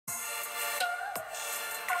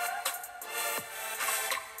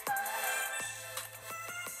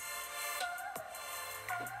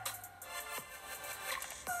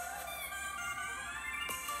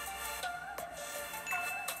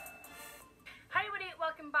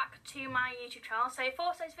welcome back to my YouTube channel. So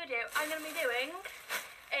for today's video I'm going to be doing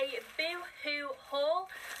a Boohoo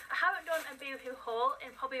haul. I haven't done a Boohoo haul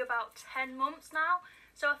in probably about 10 months now,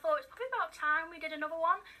 so I thought it's probably about time we did another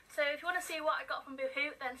one. So if you want to see what I got from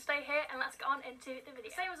Boohoo, then stay here and let's get on into the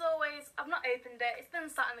video. Same as always, I've not opened it, it's been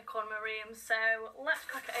sat in the corner of my room, so let's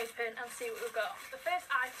crack it open and see what we've got. The first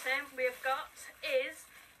item we've got is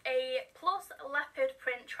a plus leopard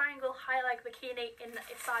print triangle high leg bikini in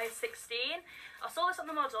a size 16. I saw this on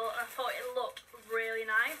the model and I thought it looked really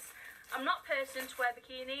nice. I'm not a person to wear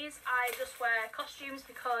bikinis, I just wear costumes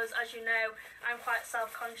because, as you know, I'm quite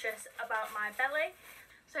self-conscious about my belly.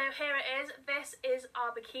 So here it is, this is our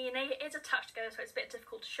bikini. It is attached together so it's a bit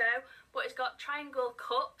difficult to show, but it's got triangle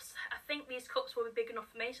cups. I think these cups will be big enough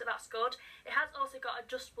for me, so that's good. It has also got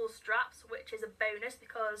adjustable straps, which is a bonus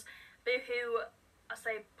because Boohoo, I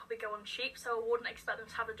say, probably go on cheap, so I wouldn't expect them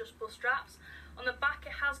to have adjustable straps. On the back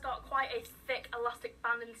it has got quite a thick elastic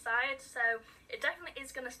band inside, so it definitely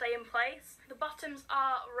is going to stay in place. The bottoms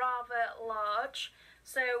are rather large,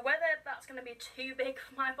 so whether that's going to be too big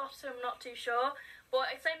for my bottom, I'm not too sure. But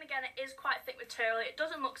same again, it is quite thick material. It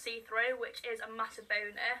doesn't look see-through, which is a massive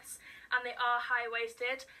bonus, and they are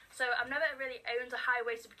high-waisted. So I've never really owned a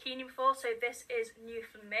high-waisted bikini before, so this is new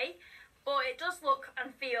for me. But it does look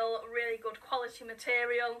and feel really good quality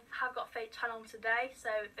material. I have got fake tan on today,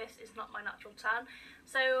 so this is not my natural tan.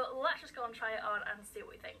 So let's just go and try it on and see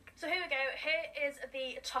what we think. So here we go, here is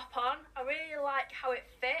the top on. I really like how it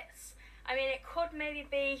fits. I mean, it could maybe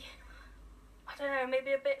be, I don't know,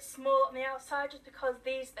 maybe a bit small on the outside just because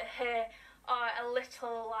these here are a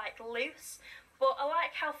little like loose. But I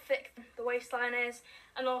like how thick the waistline is,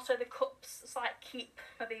 and also the cups like keep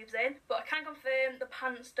my boobs in. But I can confirm the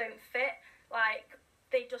pants don't fit, like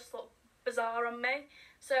they just look bizarre on me.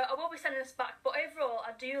 So I will be sending this back, but overall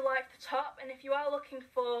I do like the top, and if you are looking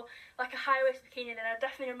for like a high waist bikini, then I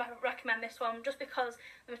definitely recommend this one just because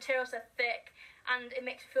the materials are thick and it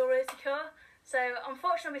makes me feel really secure. So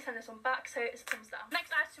unfortunately I'll be sending this one back, so it's a thumbs down. Next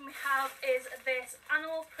item we have is this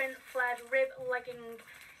animal print flared rib legging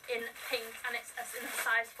in pink, and it's in a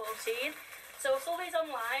size 14. So I saw these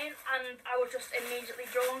online and I was just immediately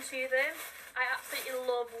drawn to them. I absolutely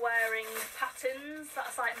love wearing patterns,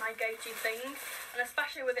 that's like my go-to thing, and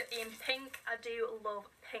especially with it being pink, I do love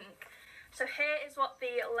pink. So here is what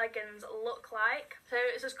the leggings look like. So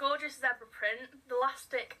it's this gorgeous zebra print. The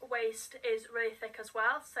elastic waist is really thick as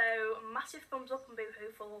well, so massive thumbs up on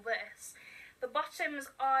Boohoo for all this. The bottoms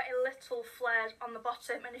are a little flared on the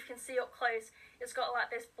bottom, and if you can see up close, it's got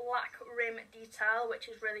like this black rim detail, which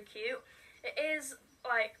is really cute. It is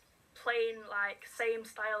like plain, like same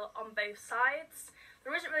style on both sides.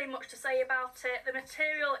 There isn't really much to say about it. The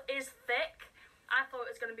material is thick. I thought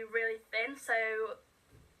it was going to be really thin, so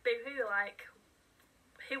Boohoo, like,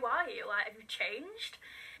 who are you? Like, have you changed?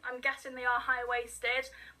 I'm guessing they are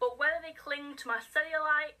high-waisted, but whether they cling to my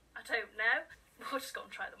cellulite, I don't know. We'll just go and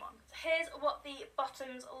try them on. So here's what the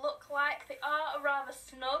bottoms look like. They are rather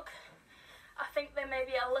snug. I think they may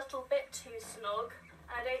be a little bit too snug,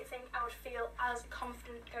 and I don't think I would feel as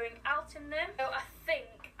confident going out in them. So I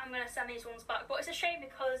think I'm going to send these ones back, but it's a shame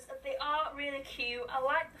because they are really cute. I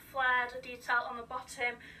like the flared detail on the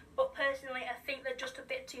bottom, but personally I think they're just a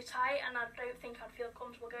bit too tight and I don't think I'd feel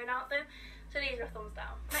comfortable going out them. So these are a thumbs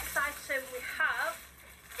down. Next item we have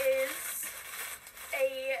is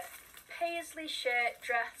a paisley shirt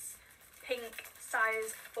dress, pink,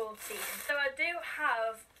 size 14. So I do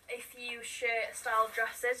have a few shirt style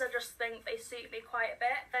dresses, I just think they suit me quite a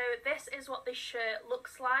bit. So this is what this shirt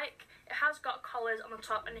looks like. It has got collars on the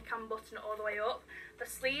top and you can button it all the way up. The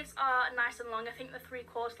sleeves are nice and long, I think they're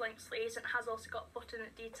 3/4 length sleeves, and it has also got button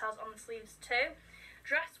details on the sleeves too.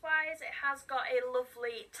 Dress wise, it has got a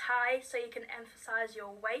lovely tie so you can emphasise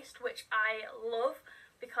your waist, which I love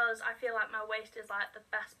because I feel like my waist is like the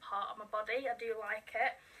best part of my body. I do like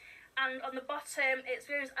it. And on the bottom it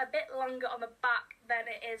goes a bit longer on the back than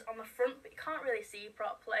it is on the front, but you can't really see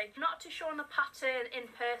properly. Not too sure on the pattern in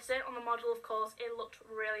person. On the model, of course, it looked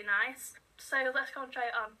really nice. So let's go and try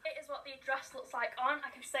it on. It is what the dress looks like on.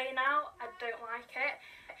 I can say now I don't like it.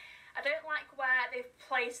 I don't like where they've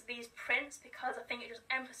placed these prints because I think it just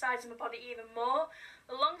emphasises my body even more.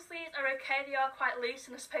 The long sleeves are okay, they are quite loose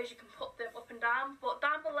and I suppose you can put them up and down, but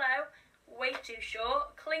down below, way too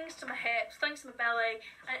short, clings to my hips, clings to my belly,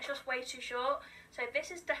 and it's just way too short. So this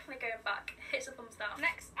is definitely going back. Hits a thumbs down.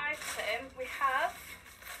 Next item we have,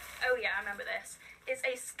 oh yeah, I remember this, is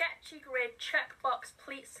a sketchy grid checkbox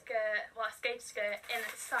pleat skirt, well a skater skirt in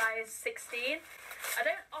size 16. I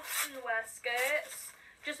don't often wear skirts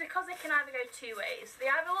just because they can either go two ways. They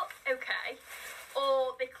either look okay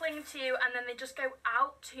or they cling to you and then they just go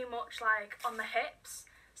out too much like on the hips.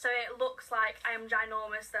 so it looks like I am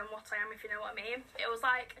ginormous than what I am, if you know what I mean. It was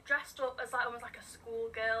like dressed up as like almost like a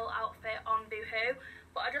schoolgirl outfit on Boohoo,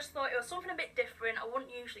 but I just thought it was something a bit different. I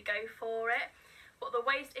wouldn't usually go for it, but the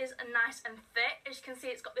waist is nice and thick. As you can see,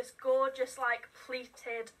 it's got this gorgeous like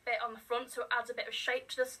pleated bit on the front, so it adds a bit of shape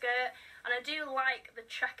to the skirt, and I do like the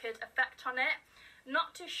checkered effect on it.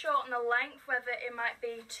 Not too short on the length, whether it might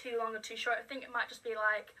be too long or too short. I think it might just be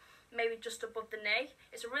like maybe just above the knee.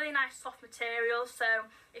 It's a really nice soft material, so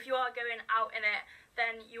if you are going out in it,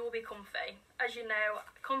 then you will be comfy. As you know,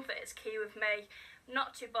 comfort is key with me.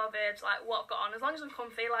 Not too bothered like what I've got on, as long as I'm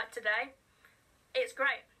comfy like today, it's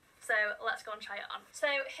great. So let's go and try it on. So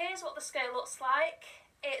here's what the skirt looks like.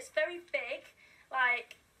 It's very big,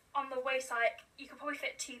 like on the waist, like you could probably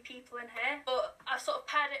fit 2 people in here, but I sort of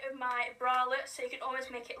paired it with my bralette, so you can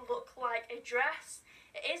almost make it look like a dress.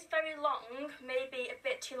 It is very long, maybe a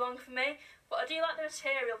bit too long for me, but I do like the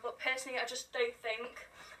material, but personally I just don't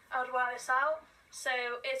think I would wear this out,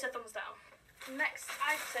 so it's a thumbs down. Next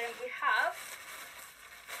item we have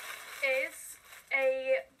is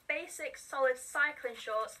a basic solid cycling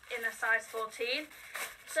shorts in a size 14.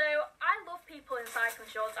 So I love people in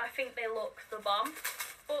cycling shorts, I think they look the bomb,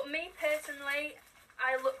 but me personally,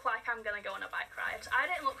 I look like I'm going to go on a bike ride. I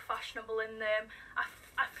don't look fashionable in them.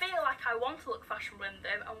 I feel like I want to look fashionable in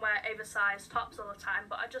them and wear oversized tops all the time,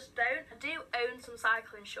 but I just don't. I do own some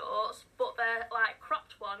cycling shorts, but they're like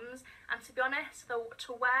cropped ones, and to be honest, they're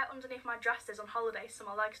to wear underneath my dresses on holiday so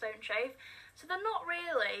my legs don't shave. So they're not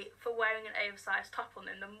really for wearing an oversized top on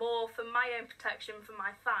them, they're more for my own protection for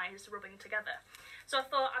my thighs rubbing together. So I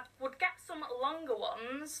thought I would get some longer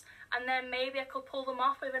ones, and then maybe I could pull them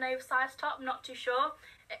off with an oversized top, not too sure.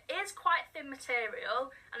 It is quite thin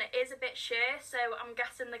material, and it is a bit sheer, so I'm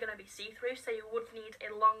guessing they're going to be see-through, so you would need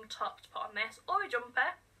a long top to put on this, or a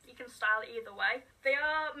jumper. You can style it either way. They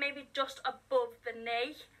are maybe just above the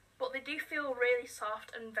knee, but they do feel really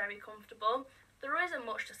soft and very comfortable. There isn't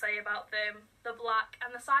much to say about them. They're black and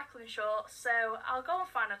the cycling shorts, so I'll go and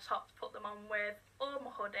find a top to put them on with, or my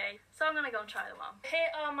hoodie. So I'm going to go and try them on. Here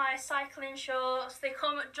are my cycling shorts. They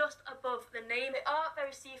come just above the knee. They are very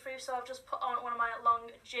see-through, so I've just put on one of my long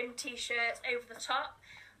gym t-shirts over the top.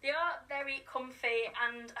 They are very comfy,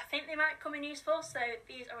 and I think they might come in useful, so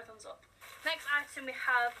these are a thumbs up. Next item we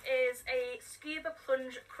have is a scuba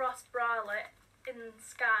plunge cross bralette in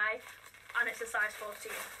Sky, and it's a size 14.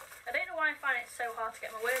 I don't know why I find it so hard to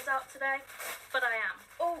get my words out today, but I am.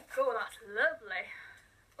 Oh, cool, that's lovely.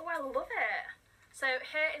 Oh, I love it. So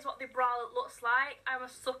here is what the bralette looks like. I'm a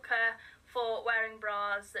sucker for wearing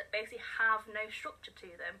bras that basically have no structure to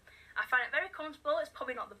them. I find it very comfortable. It's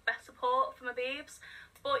probably not the best support for my boobs,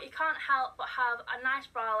 but you can't help but have a nice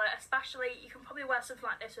bralette, especially you can probably wear something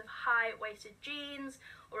like this with high-waisted jeans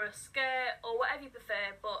or a skirt or whatever you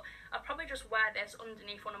prefer, but I'll probably just wear this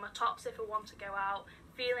underneath one of my tops if I want to go out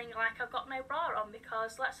feeling like I've got no bra on,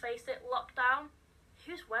 because let's face it, lockdown,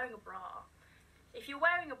 who's wearing a bra? If you're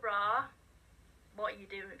wearing a bra, what are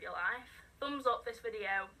you doing with your life? Thumbs up this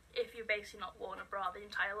video if you've basically not worn a bra the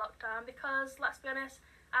entire lockdown, because let's be honest,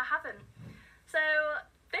 I haven't. So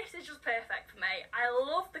this is just perfect for me. I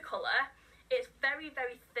love the colour. It's very,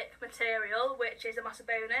 very thick material, which is a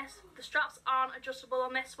massive bonus. The straps aren't adjustable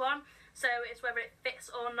on this one, so it's whether it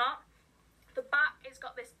fits or not. The back, it's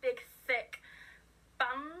got this big, thick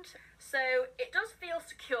band, so it does feel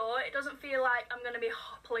secure. It doesn't feel like I'm going to be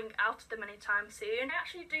hoppling out of them anytime soon. I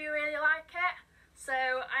actually do really like it, so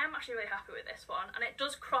I am actually really happy with this one, and it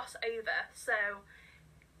does cross over, so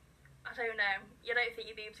I don't know, you don't think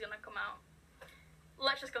your boobs are going to come out.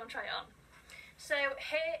 Let's just go and try it on. So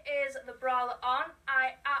here is the bralette on.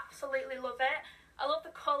 I absolutely love it. I love the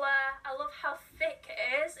colour, I love how thick it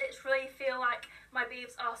is. It's really feel like my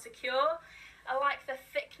boobs are secure. I like the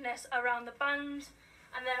thickness around the band,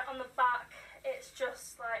 and then on the back it's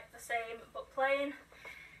just like the same but plain.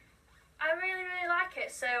 I really, really like it,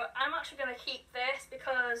 so I'm actually going to keep this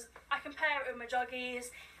because I can pair it with my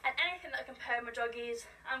joggies, and anything that I can pair with my joggies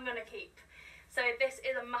I'm going to keep. So this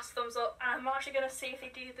is a massive thumbs up, and I'm actually going to see if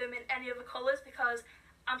they do them in any other colours because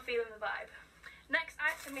I'm feeling the vibe. Next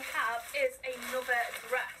item we have is another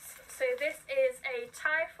dress. So this is a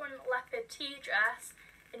tie front leopard tea dress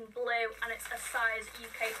in blue, and it's a size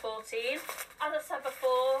UK 14. As I said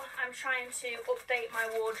before, I'm trying to update my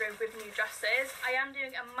wardrobe with new dresses. I am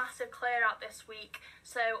doing a massive clear out this week,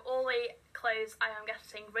 so all the clothes I am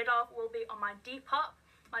getting rid of will be on my Depop.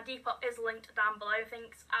 My Depop is linked down below, I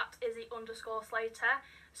think it's at Izzy_Slater.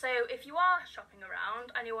 So if you are shopping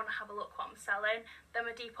around and you want to have a look what I'm selling, then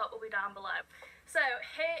my Depop will be down below. So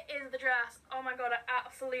here is the dress. Oh my god, I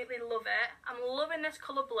absolutely love it. I'm loving this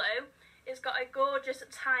colour blue. It's got a gorgeous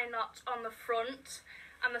tie knot on the front.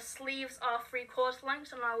 and the sleeves are 3/4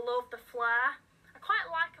 length, and I love the flare. I quite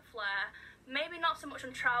like a flare, maybe not so much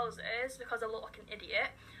on trousers because I look like an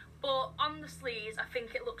idiot, but on the sleeves I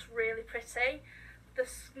think it looks really pretty. The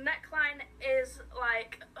neckline is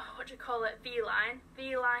like, oh, what do you call it, V-line?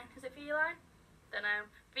 V-line, is it V-line? Don't know.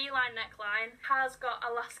 V-line neckline. Has got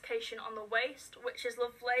elastication on the waist, which is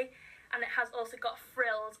lovely, and it has also got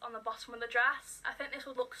frills on the bottom of the dress. I think this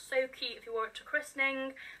would look so cute if you wore it to a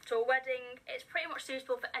christening, to a wedding. It's pretty much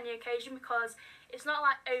suitable for any occasion because it's not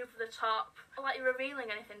like over the top, like you're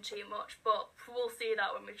revealing anything too much, but we'll see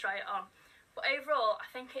that when we try it on. But overall, I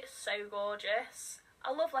think it's so gorgeous.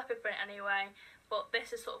 I love leopard print anyway, but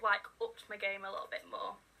this is sort of like upped my game a little bit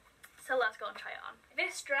more. So let's go and try it on.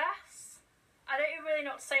 This dress, I don't really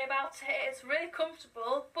know what to say about it. It's really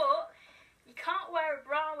comfortable, but you can't wear a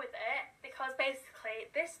bra with it because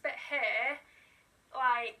basically this bit here,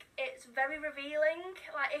 like, it's very revealing.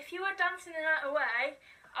 Like, if you were dancing the night away,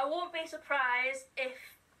 I wouldn't be surprised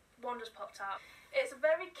if one just popped out. It's a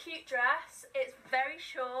very cute dress. It's very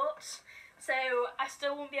short, so I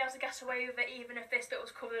still wouldn't be able to get away with it even if this bit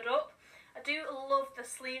was covered up. I do love the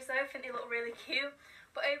sleeves though, I think they look really cute,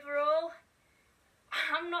 but overall,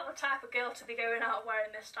 I'm not the type of girl to be going out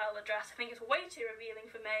wearing this style of dress. I think it's way too revealing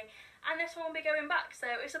for me, and this one will be going back, so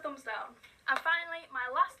it's a thumbs down. And finally, my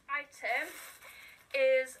last item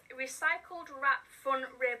is recycled wrap front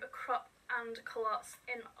rib crop and culottes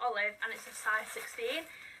in olive, and it's a size 16.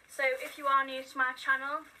 So if you are new to my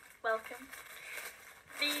channel, welcome.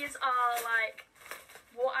 These are like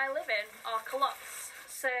what I live in, are culottes.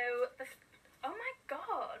 So, oh my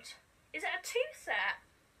god, is it a two set?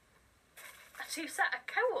 A two set, a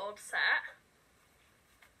co-ord set?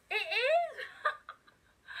 It is!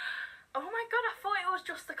 Oh my god, I thought it was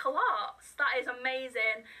just the culottes. That is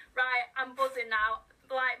amazing. Right, I'm buzzing now.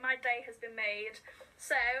 Like, my day has been made.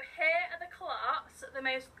 So, here are the culottes, the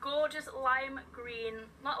most gorgeous lime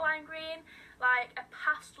green, not lime green, like a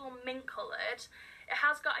pastel mint coloured. It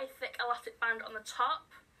has got a thick elastic band on the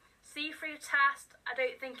top. See-through test, I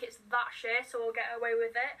don't think it's that sheer, so we'll get away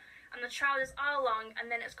with it. And the trousers are long, and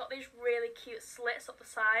then it's got these really cute slits up the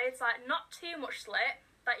sides, like not too much slit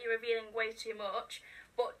that you're revealing way too much,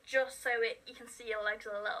 but just so you can see your legs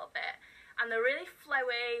a little bit. And they're really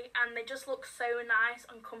flowy, and they just look so nice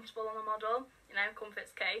and comfortable on the model. You know,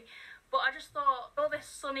 comfort's key. But I just thought, all this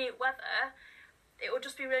sunny weather, it would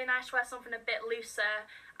just be really nice to wear something a bit looser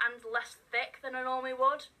and less thick than I normally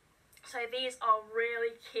would. So these are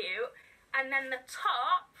really cute. And then the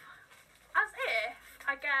top, as if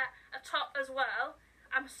I get a top as well,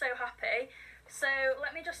 I'm so happy. So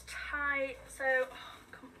let me just tie, so, oh,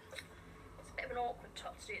 come on. It's a bit of an awkward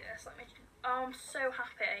top to do this. Oh, I'm so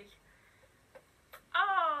happy.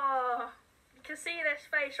 Oh, you can see this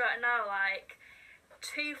face right now, like,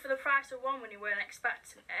 2 for the price of 1 when you weren't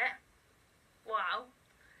expecting it. Wow.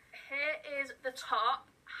 Here is the top.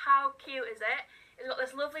 How cute is it? It's got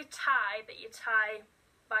this lovely tie that you tie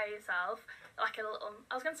by yourself, like a little,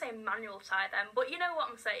 I was going to say manual tie then, but you know what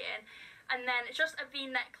I'm saying. And then it's just a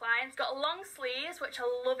V-neck line. It's got long sleeves, which I'm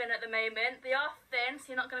loving at the moment. They are thin,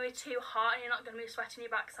 so you're not going to be too hot and you're not going to be sweating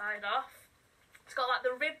your backside off. It's got like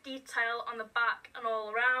the rib detail on the back and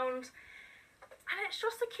all around. And it's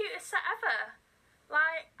just the cutest set ever.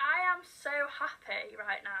 Like, I am so happy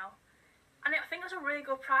right now. And I think it's a really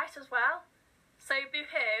good price as well. So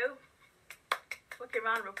Boohoo, fucking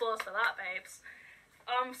round of applause for that, babes.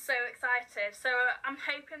 I'm so excited. So I'm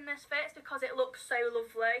hoping this fits because it looks so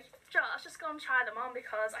lovely. Let's just go and try them on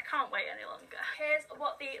because I can't wait any longer. Here's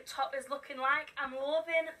what the top is looking like. I'm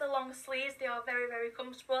loving the long sleeves. They are very, very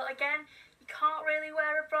comfortable. Again, you can't really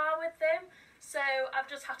wear a bra with them, so I've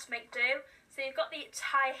just had to make do. So you've got the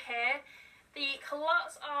tie here. The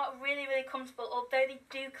culottes are really, really comfortable, although they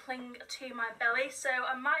do cling to my belly, so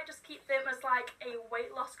I might just keep them as like a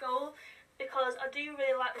weight loss goal because I do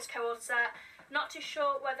really like this co-ord set. Not too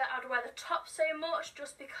sure whether I'd wear the top so much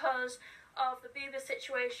just because of the boob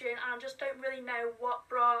situation, and I just don't really know what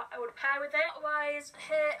bra I would pair with it. Otherwise,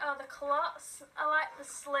 here are the culottes. I like the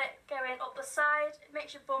slit going up the side. It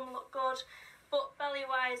makes your bum look good, but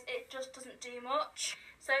belly-wise, it just doesn't do much.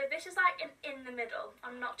 So this is like an in the middle,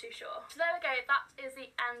 I'm not too sure. So there we go, that is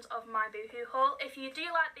the end of my Boohoo haul. If you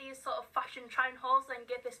do like these sort of fashion try-on hauls, then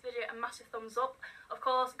give this video a massive thumbs up. Of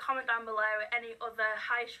course, comment down below any other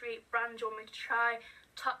high street brand you want me to try.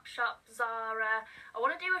 Topshop, Zara. I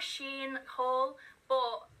want to do a Shein haul,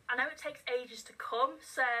 but I know it takes ages to come,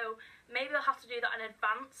 so maybe I'll have to do that in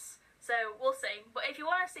advance. So we'll see. But if you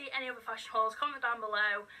want to see any other fashion hauls, comment down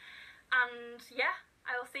below. And yeah,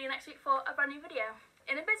 I will see you next week for a brand new video.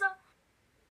 In a bizzle.